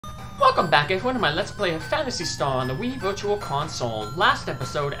Welcome back everyone to my Let's Play of Phantasy Star on the Wii Virtual Console. Last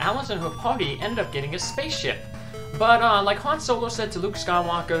episode, Alice and her party ended up getting a spaceship. But like Han Solo said to Luke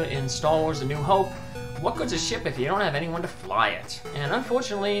Skywalker in Star Wars A New Hope, what good's a ship if you don't have anyone to fly it? And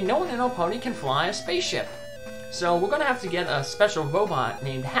unfortunately, no one in our party can fly a spaceship. So we're gonna have to get a special robot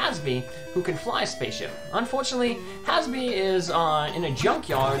named Hasby who can fly a spaceship. Unfortunately, Hasby is in a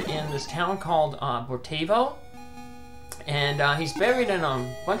junkyard in this town called Bortevo. And he's buried in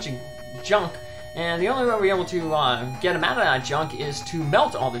a bunch of junk, and the only way we're able to get him out of that junk is to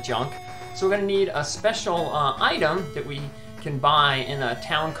melt all the junk. So we're going to need a special item that we can buy in a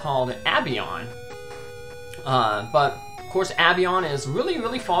town called Abion. But of course Abion is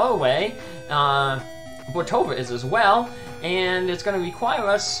really far away. Bortevo is as well, and it's going to require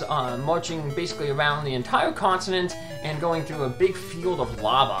us marching basically around the entire continent and going through a big field of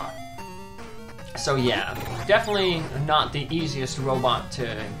lava. So yeah, definitely not the easiest robot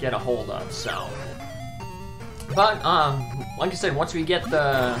to get a hold of, so. But, like I said, once we get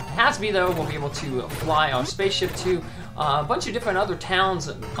the Hasby though, we'll be able to fly our spaceship to a bunch of different other towns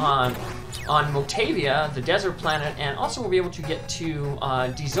on Motavia, the desert planet, and also we'll be able to get to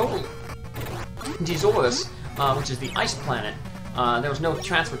Dizorus, which is the ice planet. There was no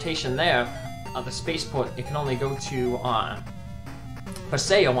transportation there. The spaceport, it can only go to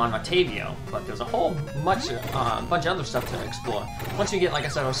Paseo on Matavio, but there's a whole bunch of other stuff to explore. Once we get, like I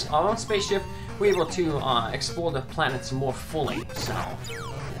said, our own spaceship, we're able to explore the planets more fully, so.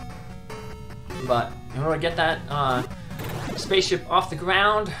 But in order to get that spaceship off the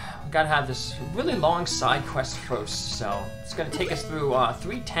ground, we gotta have this really long side quest first, so it's gonna take us through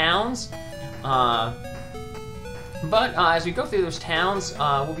 3 towns. But as we go through those towns,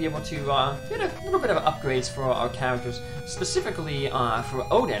 we'll be able to get a little bit of upgrades for our characters, specifically for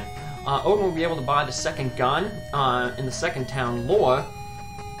Odin. Odin will be able to buy the second gun in the second town, Lore,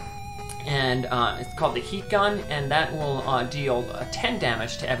 and it's called the heat gun, and that will deal 10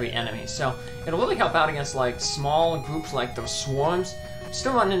 damage to every enemy. So it'll really help out against like small groups like those swarms.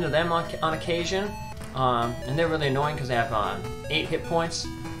 Still run into them on occasion, and they're really annoying because they have 8 hit points.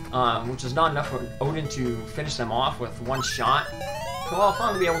 Which is not enough for Odin to finish them off with one shot. So well,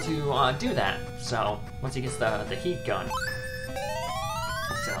 fun to be able to do that. So once he gets the heat gun.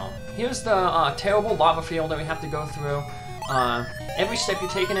 So here's the terrible lava field that we have to go through. Every step you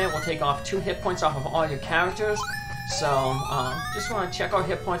take in it will take off 2 hit points off of all your characters. So just want to check our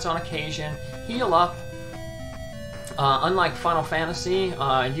hit points on occasion, heal up. Unlike Final Fantasy,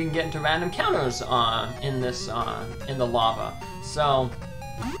 you can get into random counters in this in the lava. So.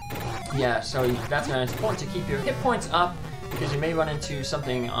 Yeah, so that's why it's important to keep your hit points up, because you may run into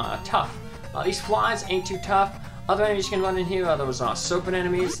something tough. These flies ain't too tough. Other enemies you can run in here are those serpent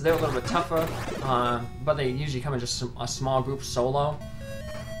enemies. They're a little bit tougher, but they usually come in just a small group solo.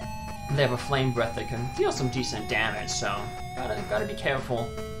 They have a flame breath that can deal some decent damage, so gotta be careful.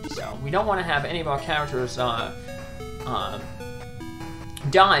 So we don't want to have any of our characters die,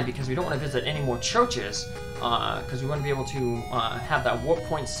 because we don't want to visit any more churches. Because we want to be able to have that warp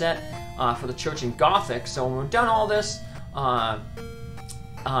point set for the church in Gothic. So when we're done all this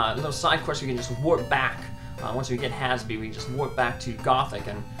little side quest, we can just warp back. Once we get Hasby, we can just warp back to Gothic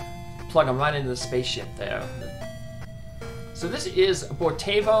and plug them right into the spaceship there. So this is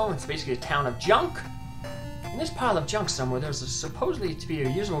Bortevo. It's basically a town of junk. In this pile of junk somewhere, there's supposedly to be a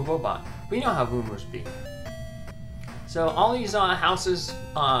usable robot. We know how rumors be. So all these houses,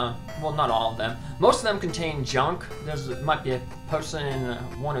 well, not all of them. Most of them contain junk. There might be a person in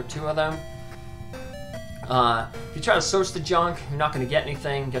 1 or 2 of them. If you try to search the junk, you're not going to get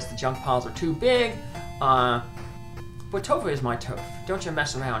anything. Guess the junk piles are too big. Bortevo is my turf. Don't you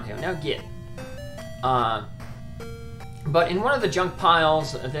mess around here. Now get. But in one of the junk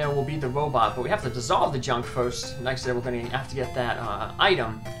piles, there will be the robot. But we have to dissolve the junk first. Like I said, we're going to have to get that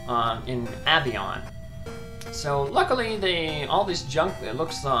item in Abion. So luckily, all this junk, it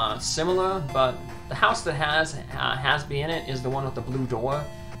looks similar, but the house that has Hasby in it is the one with the blue door.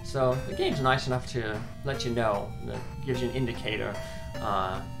 So the game's nice enough to let you know. That gives you an indicator.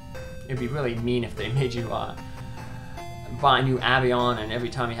 It'd be really mean if they made you buy a new Abion, and every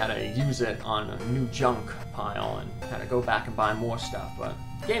time you had to use it on a new junk pile and had to go back and buy more stuff. But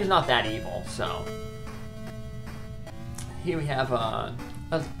the game's not that evil. So here we have a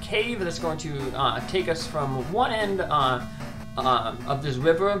cave that's going to take us from one end of this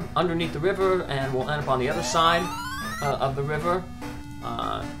river, underneath the river, and we'll end up on the other side of the river.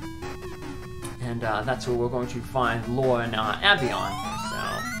 And that's where we're going to find Lore and Abion. So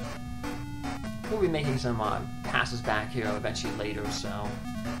we'll be making some passes back here eventually later. So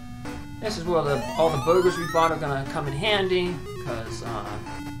This is where all the burgers we bought are gonna come in handy, because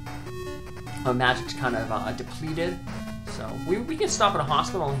our magic's kind of depleted. So we can stop at a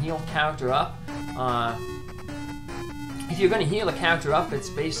hospital and heal the character up. If you're going to heal a character up, it's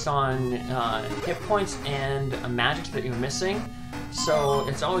based on hit points and magics that you're missing. So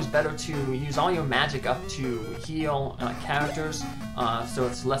it's always better to use all your magic up to heal characters, so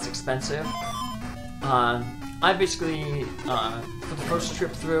it's less expensive. I basically, for the first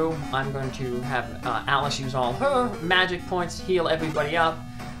trip through, I'm going to have Alice use all her magic points, heal everybody up,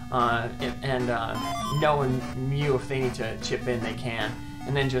 and Noah and Myau, if they need to chip in, they can.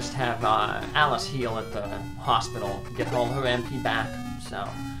 And then just have Alice heal at the hospital, get all her MP back. So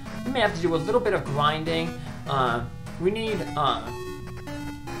we may have to do a little bit of grinding. We need,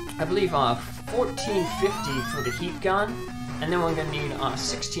 I believe, 1450 for the heat gun, and then we're going to need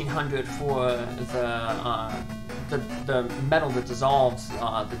 1600 for the metal that dissolves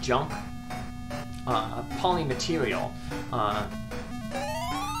the junk, polymaterial.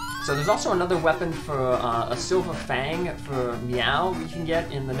 So there's also another weapon for a silver fang for Myau we can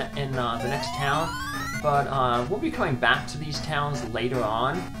get in the next town, but we'll be coming back to these towns later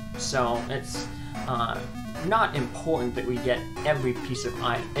on, so it's not important that we get every piece of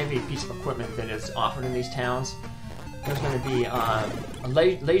equipment that is offered in these towns. There's going to be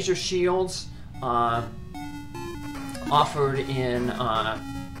laser shields offered in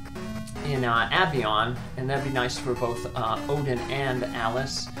Avion, and that'd be nice for both Odin and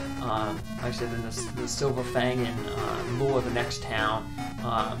Alice. Like I said, in the Silver Fang in Lure, the next town.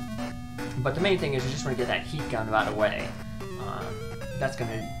 But the main thing is you just want to get that heat gun right away. That's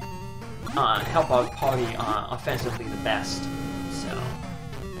going to help our party offensively the best. So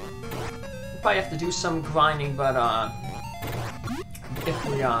we'll probably have to do some grinding, but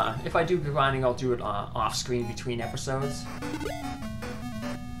if I do grinding, I'll do it off screen between episodes.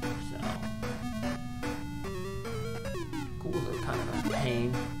 They're kind of a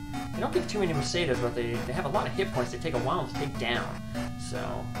pain. They don't give too many Mercedes, but they have a lot of hit points. They take a while to take down.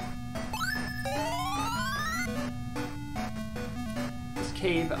 So this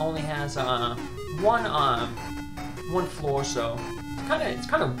cave only has one floor, so it's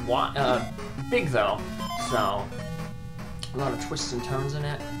kind of big though. So a lot of twists and turns in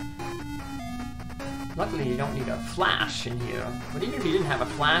it. Luckily, you don't need a flash in here. But even if you didn't have a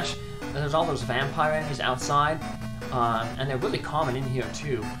flash, there's all those vampire enemies outside. And they're really common in here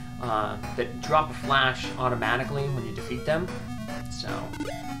too, that drop a flash automatically when you defeat them. So,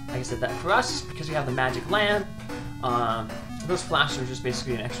 like I said, that for us, because we have the magic lamp, those flashes are just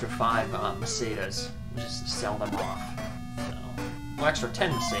basically an extra 5 Mercedes. We just sell them off. So, well, extra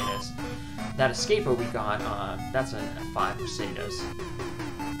 10 Mercedes. That escaper we got, that's a 5 Mercedes.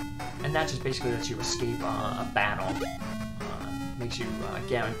 And that just basically lets you escape a battle. Makes you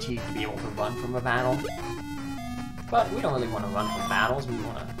guaranteed to be able to run from a battle. But we don't really want to run from battles. We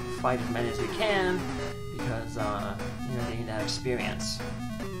want to fight as many as we can because, getting that experience.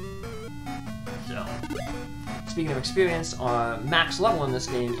 So, speaking of experience, our max level in this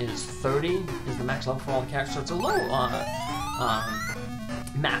game is 30. Is the max level for all the characters. So it's a low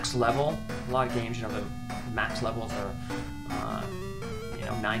max level. A lot of games, the max levels are,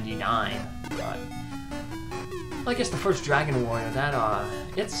 99. But I guess the first Dragon Warrior, that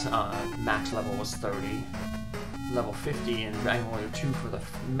its max level was 30. Level 50 in Dragon Warrior 2 for the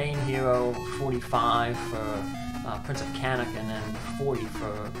main hero, 45 for Prince of Canuck, and then 40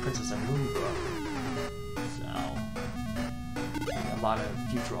 for Princess of Moonbrook. So, a lot of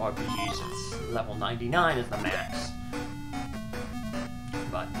future RPGs, it's level 99 is the max.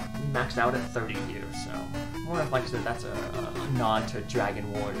 But we maxed out at 30 here, so more of, like I said, that's a nod to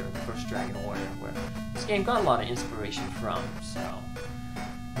Dragon Warrior, the first Dragon Warrior, where this game got a lot of inspiration from. So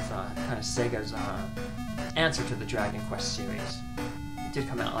it's kind of Sega's answer to the Dragon Quest series. It did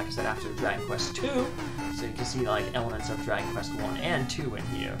come out, like I said, after Dragon Quest 2, so you can see like elements of Dragon Quest 1 and 2 in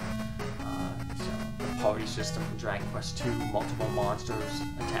here. So the party system from Dragon Quest 2, multiple monsters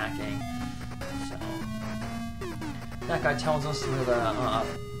attacking. So that guy tells us where the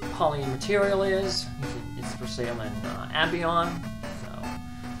poly material is. It's for sale in Abion, so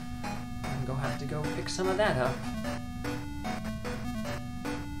we'll have to go pick some of that up.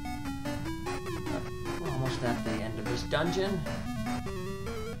 At the end of this dungeon.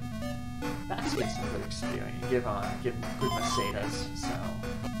 That's get some good experience. Give good Mercedes. So,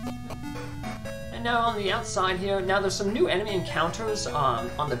 and now on the outside here, now there's some new enemy encounters on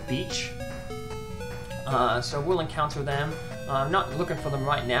the beach. So we'll encounter them. I'm not looking for them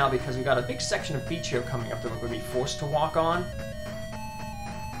right now because we've got a big section of beach here coming up that we're going to be forced to walk on.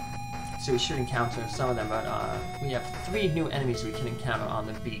 So we should encounter some of them, but we have 3 new enemies we can encounter on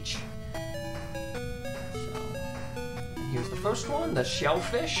the beach. Here's the first one, the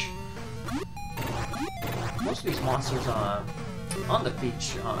shellfish. Most of these monsters on the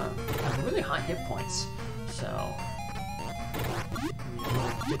beach have really high hit points, so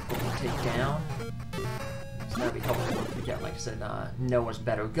really difficult to take down. So that'd be helpful if we get, like I said, Noah's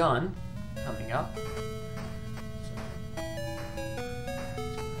better gun coming up.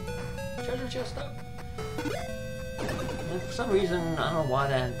 So, treasure chest up. And for some reason, I don't know why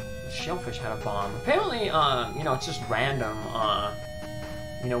that shellfish had a bomb. Apparently, you know, it's just random.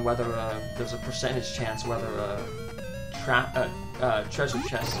 You know, whether there's a percentage chance whether a treasure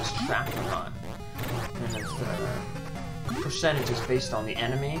chest is trapped or not. And it's the percentage is based on the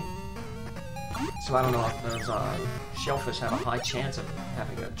enemy. So I don't know if those shellfish have a high chance of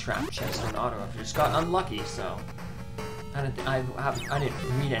having a trapped chest or not, or if you just got unlucky. So I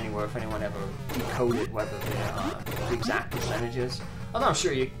didn't read anywhere if anyone ever decoded whether the exact percentages. Although I'm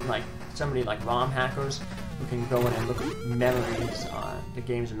sure you somebody like ROM hackers who can go in and look at memories, the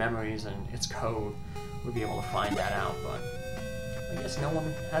game's memories and its code would be able to find that out. But I guess no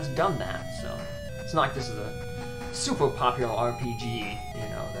one has done that. So it's not like this is a super popular RPG, you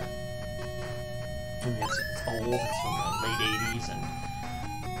know, that. I mean, it's old, it's from the late 80s, and,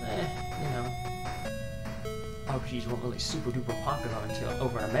 you know, RPGs weren't really super duper popular until,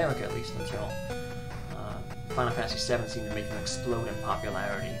 over in America at least, until Final Fantasy VII seemed to make them explode in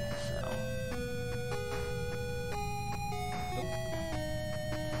popularity, so.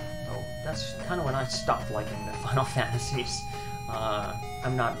 Oh, that's kind of when I stopped liking the Final Fantasies.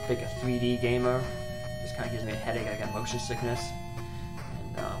 I'm not big a 3D gamer, it just kind of gives me a headache, I got motion sickness.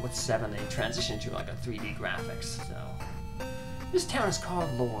 With 7, they transitioned to like a 3D graphics, so. This town is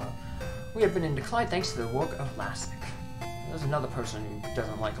called Lore. We have been in decline thanks to the work of Lassic. There's another person who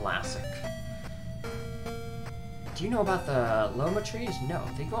doesn't like Lassic. Do you know about the Loma trees? No,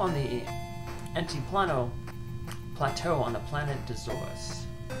 they grow on the Antiplano plateau on the planet Dezorus.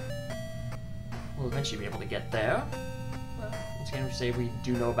 We'll eventually be able to get there. Well, once again, we say we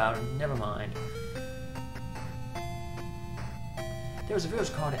do know about it, never mind. There's a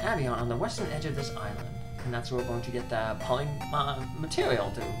village called Abion on the western edge of this island, and that's where we're going to get the poly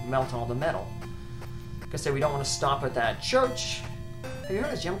material to melt all the metal. Like I said, we don't want to stop at that church. Have you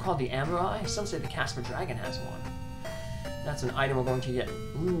heard of a gem called the Amber Eye? Some say the Casper Dragon has one. That's an item we're going to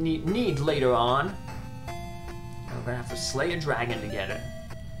need later on. And we're going to have to slay a dragon to get it.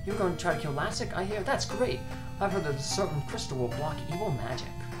 You're going to try to kill Lassic, I hear? That's great. I've heard that a certain crystal will block evil magic.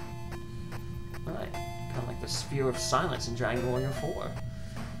 Alright. Kind of like the Sphere of Silence in Dragon Warrior 4.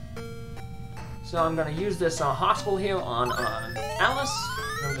 So I'm going to use this hospital here on Alice.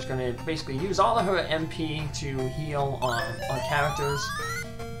 I'm just going to basically use all of her MP to heal our characters.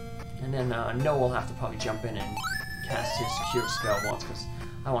 And then Noah will have to probably jump in and cast his cure spell once, because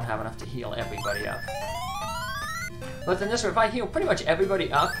I won't have enough to heal everybody up. But then this way, if I heal pretty much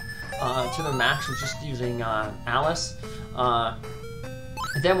everybody up to the max with just using Alice,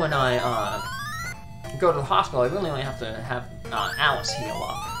 then when I go to the hospital, I really only have to have Alice heal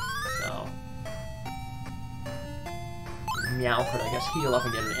up. So Myau could, I guess, heal up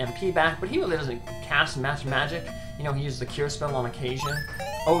and get an MP back, but he really doesn't cast magic. You know, he uses the cure spell on occasion.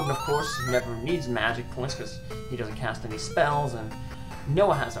 Odin, of course, never needs magic points because he doesn't cast any spells, and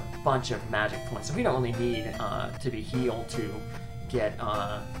Noah has a bunch of magic points, so we don't really need to be healed to get his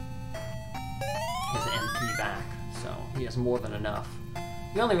MP back. So he has more than enough.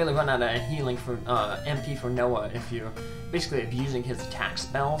 You only really run out of healing for MP for Noah if you're basically abusing his attack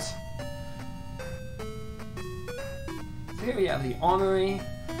spells. So here we have the armory.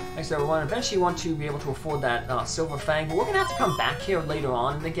 Like I said, we eventually want to be able to afford that Silver Fang, but we're going to have to come back here later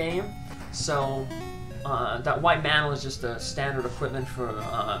on in the game. So that white mantle is just a standard equipment for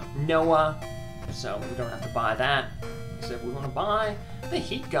Noah, so we don't have to buy that. Like I said, we want to buy the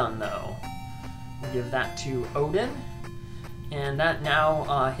heat gun though. We'll give that to Odin. And that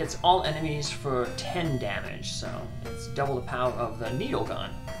now hits all enemies for 10 damage, so it's double the power of the needle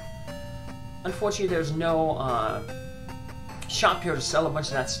gun. Unfortunately, there's no shop here to sell a bunch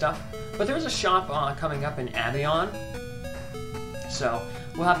of that stuff, but there is a shop coming up in Abion, so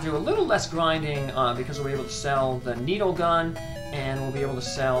we'll have to do a little less grinding because we'll be able to sell the needle gun, and we'll be able to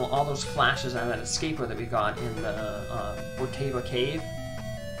sell all those flashes out of that escaper that we got in the Bortevo cave.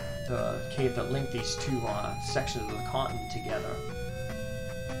 The cave that linked these two sections of the continent together.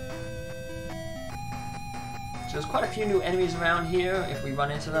 So there's quite a few new enemies around here. If we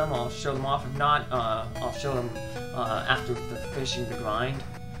run into them, I'll show them off. If not, I'll show them after finishing the grind.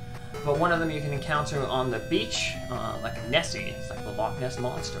 But one of them you can encounter on the beach, like a Nessie. It's like the Loch Ness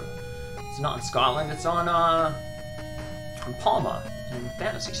Monster. It's not in Scotland, it's on Palma in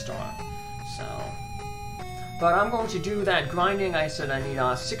Phantasy Star. So But I'm going to do that grinding. I said I need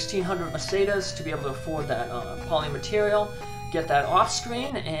 1,600 Mercedes to be able to afford that poly material. Get that off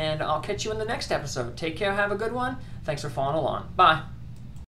screen, and I'll catch you in the next episode. Take care, have a good one. Thanks for following along. Bye.